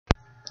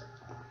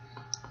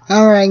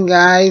Alright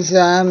guys,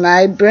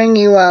 I bring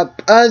you a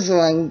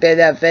puzzling bit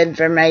of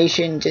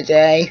information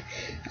today.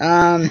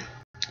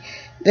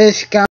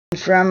 This comes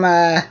from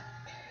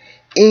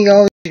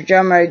Eagles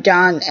drummer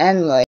Don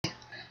Henley.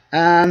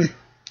 Now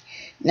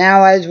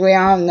as we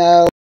all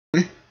know,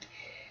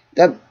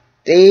 the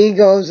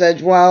Eagles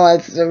as well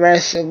as the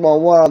rest of the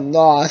world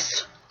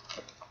lost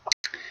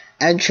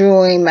a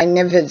truly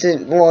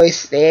magnificent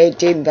voice the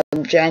 18th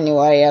of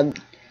January of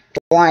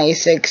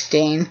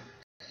 2016.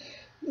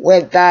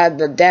 With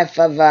the death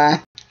of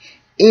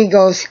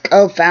Eagles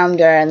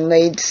co-founder and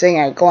lead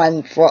singer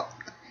Glenn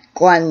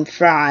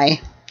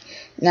Frey.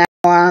 Now,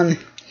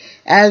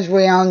 as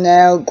we all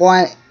know,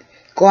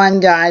 Glenn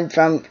died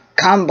from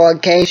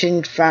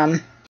complications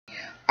from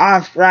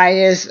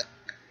arthritis,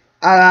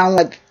 along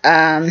with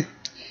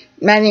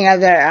many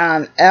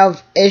other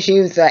health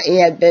issues that he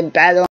had been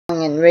battling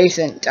in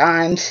recent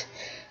times,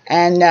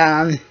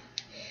 and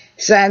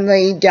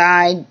sadly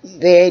died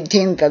the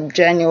 18th of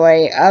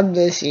January of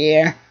this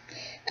year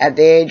at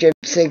the age of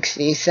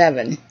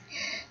 67.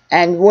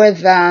 And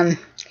with one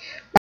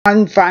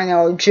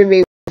final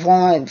tribute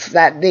performance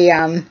that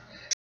the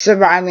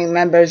surviving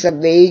members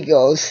of the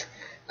Eagles,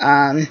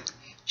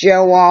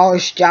 Joe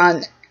Walsh,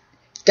 Don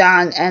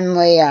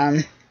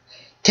Henley,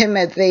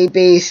 Timothy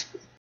B.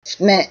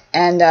 Smith,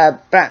 and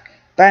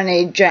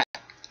Bernie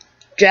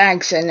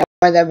Jackson, or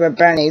whatever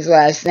Bernie's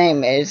last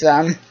name is,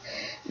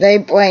 they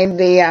played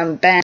the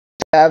band's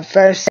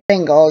first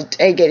single,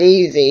 Take It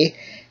Easy,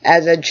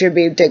 as a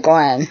tribute to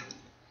Glenn.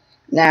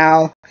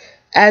 Now,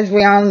 as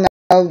we all know,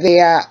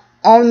 the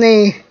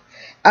only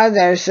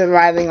other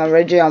surviving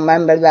original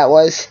member that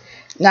was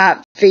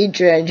not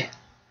featured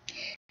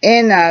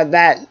in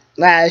that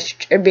last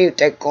tribute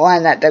to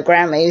Glenn at the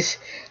Grammys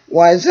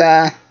was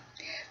the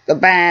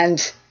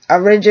band's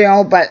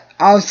original but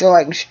also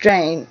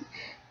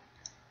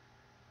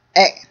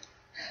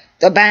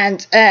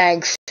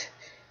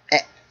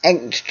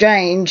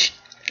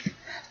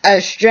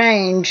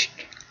estranged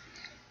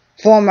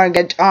former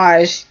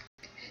guitarist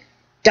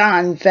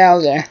Don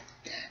Felder,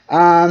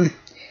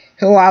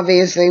 who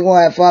obviously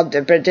would have loved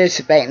to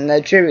participate in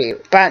the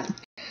tribute, but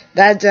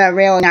that's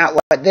really not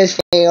what this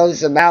video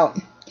is about.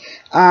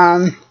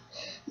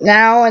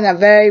 Now, in a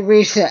very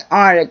recent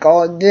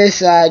article, this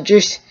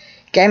just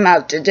came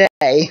out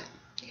today,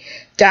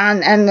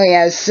 Don Henley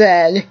has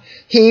said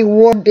he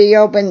would be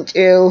open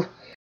to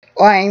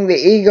letting the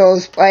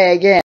Eagles play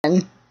again,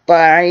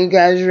 but are you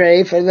guys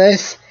ready for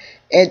this?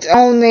 It's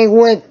only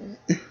with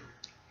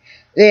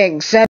the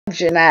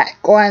exception that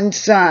Glenn's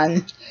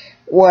son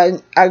would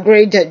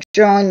agree to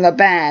join the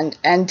band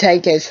and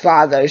take his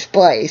father's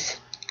place.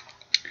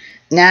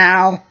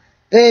 Now,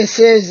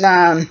 this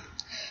ends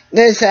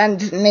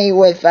me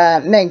with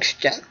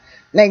mixed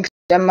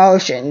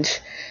emotions,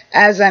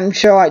 as I'm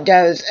sure it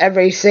does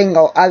every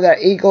single other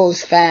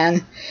Eagles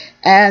fan,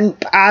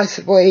 and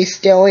possibly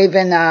still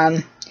even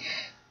the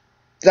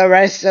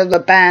rest of the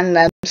band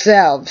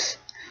themselves.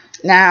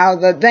 Now,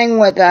 the thing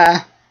with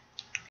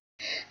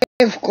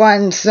if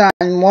Glenn's son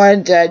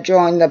were to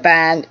join the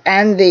band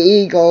and the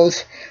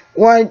Eagles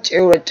were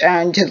to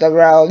return to the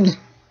road,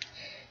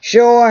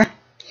 sure,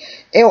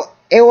 it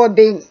would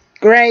be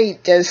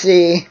great to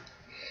see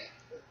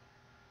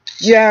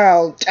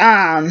Joe,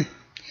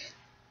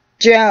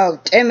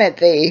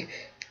 Timothy,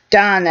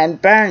 Don,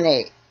 and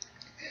Bernie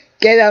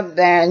get up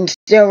there and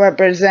still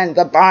represent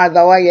the part of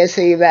the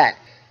legacy that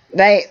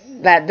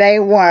they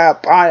were a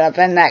part of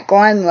and that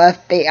Glenn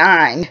left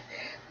behind.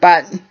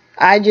 But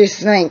I just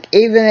think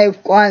even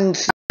if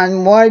Glenn's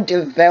son were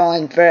to fill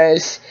in for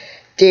his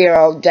dear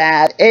old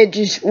dad, it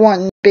just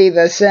wouldn't be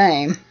the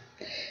same.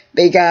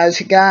 Because,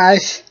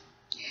 guys,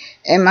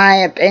 in my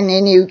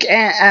opinion, you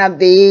can't have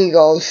the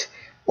Eagles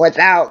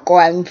without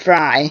Glenn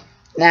Frey.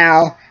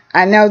 Now,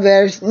 I know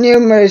there's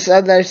numerous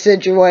other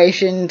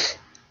situations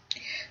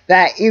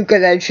that you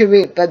could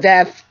attribute the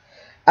death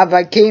of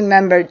a key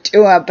member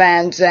to a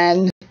band's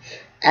end,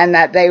 and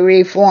that they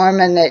reform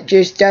and it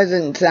just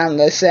doesn't sound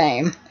the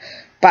same.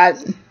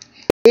 But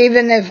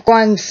even if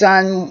Glenn's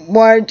son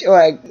were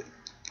to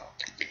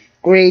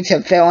agree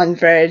to fill in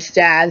for his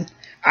dad,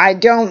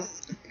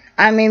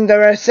 the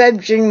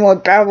reception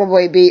would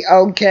probably be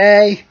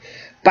okay,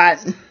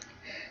 but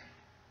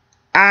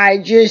I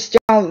just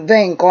don't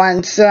think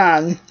Glenn's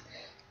son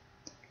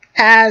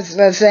has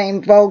the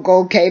same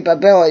vocal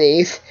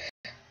capabilities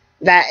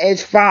that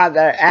his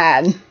father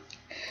had.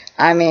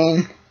 I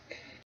mean,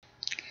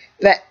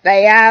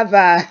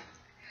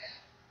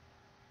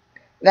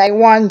 they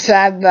once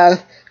had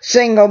the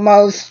single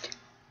most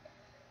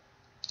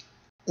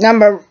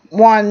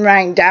 '1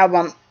 ranked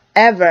album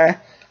ever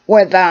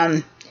with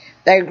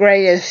their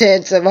greatest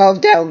hits of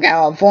Hotel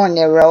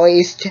California,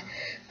 released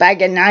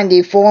back in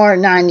 '94 or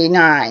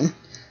 '99.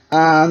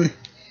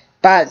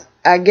 But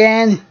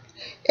again,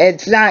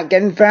 it's not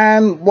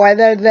confirmed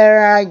whether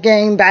they're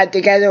getting back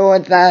together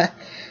with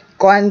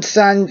Glenn's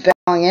son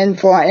filling in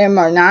for him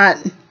or not.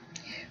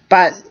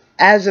 But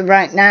as of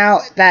right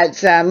now,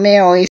 that's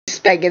merely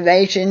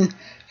speculation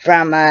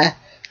from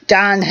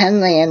Don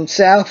Henley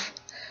himself.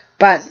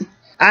 But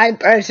I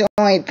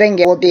personally think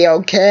it will be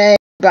okay,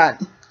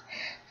 but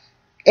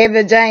if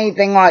it's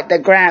anything like the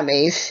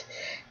Grammys,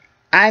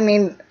 I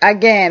mean,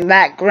 again,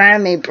 that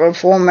Grammy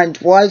performance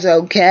was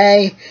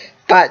okay,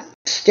 but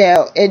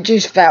still, it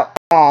just felt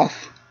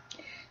off.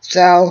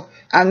 So,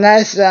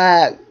 unless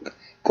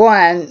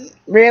Glenn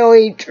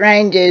really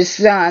trained his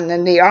son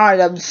in the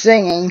art of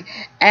singing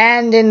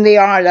and in the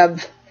art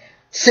of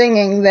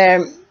singing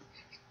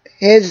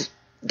his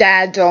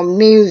dad's own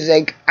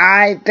music,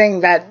 I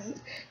think that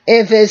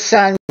if his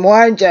son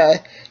were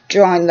to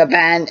join the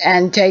band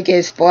and take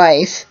his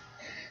place,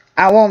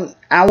 I won't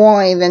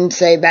even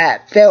say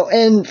that, fill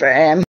in for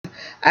him.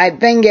 I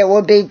think it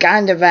would be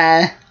kind of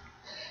a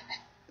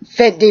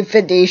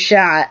 50-50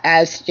 shot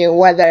as to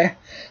whether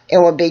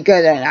it would be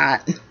good or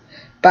not.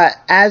 But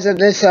as of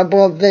this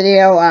upload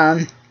video,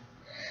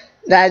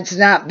 that's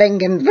not been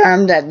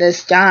confirmed at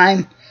this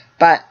time.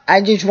 But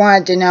I just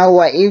wanted to know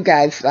what you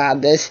guys thought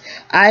of this.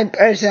 I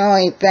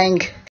personally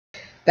think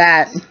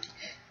that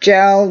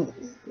Joe,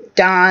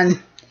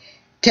 Don,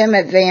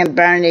 Timothy, and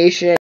Bernie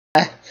should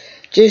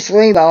just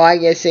leave the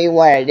legacy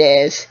where it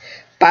is.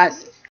 But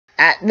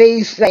at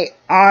least they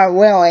are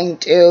willing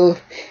to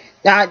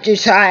not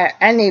just hire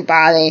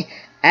anybody,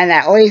 and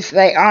at least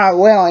they are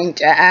willing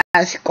to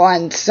ask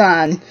Glenn's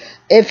son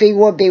if he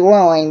would be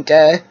willing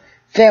to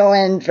fill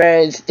in for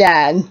his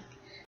dad,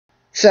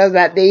 so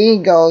that the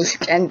Eagles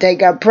can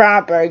take a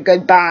proper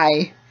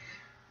goodbye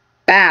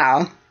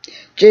bow,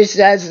 just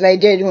as they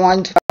did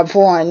once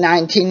before in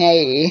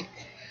 1980.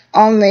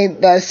 Only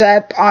the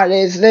sad part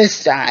is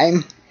this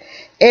time,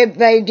 if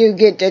they do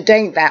get to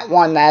take that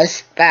one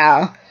last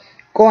bow,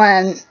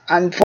 Glenn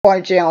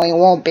unfortunately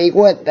won't be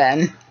with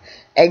them,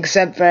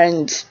 except for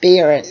in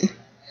spirit.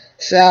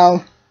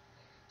 So,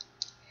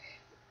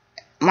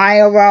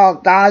 my overall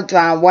thoughts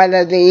on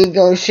whether the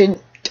Eagles should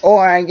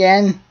tour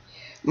again,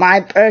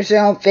 my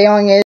personal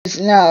feeling is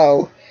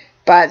no.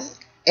 But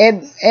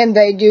if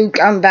they do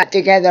come back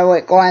together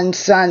with Glenn's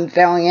son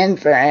filling in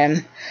for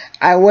him,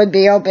 I would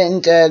be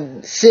open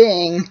to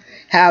seeing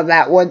how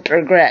that would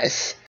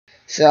progress.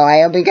 So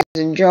I hope you guys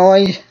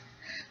enjoyed.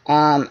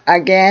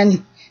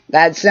 Again,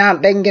 that's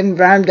not been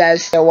confirmed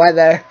as to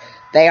whether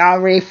they are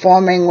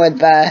reforming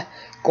with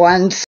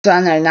Glenn's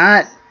son or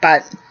not,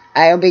 but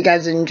I hope you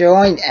guys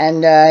enjoyed,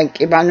 and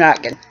keep on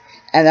rocking.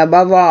 And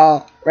above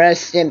all,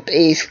 rest in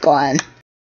peace, Glenn.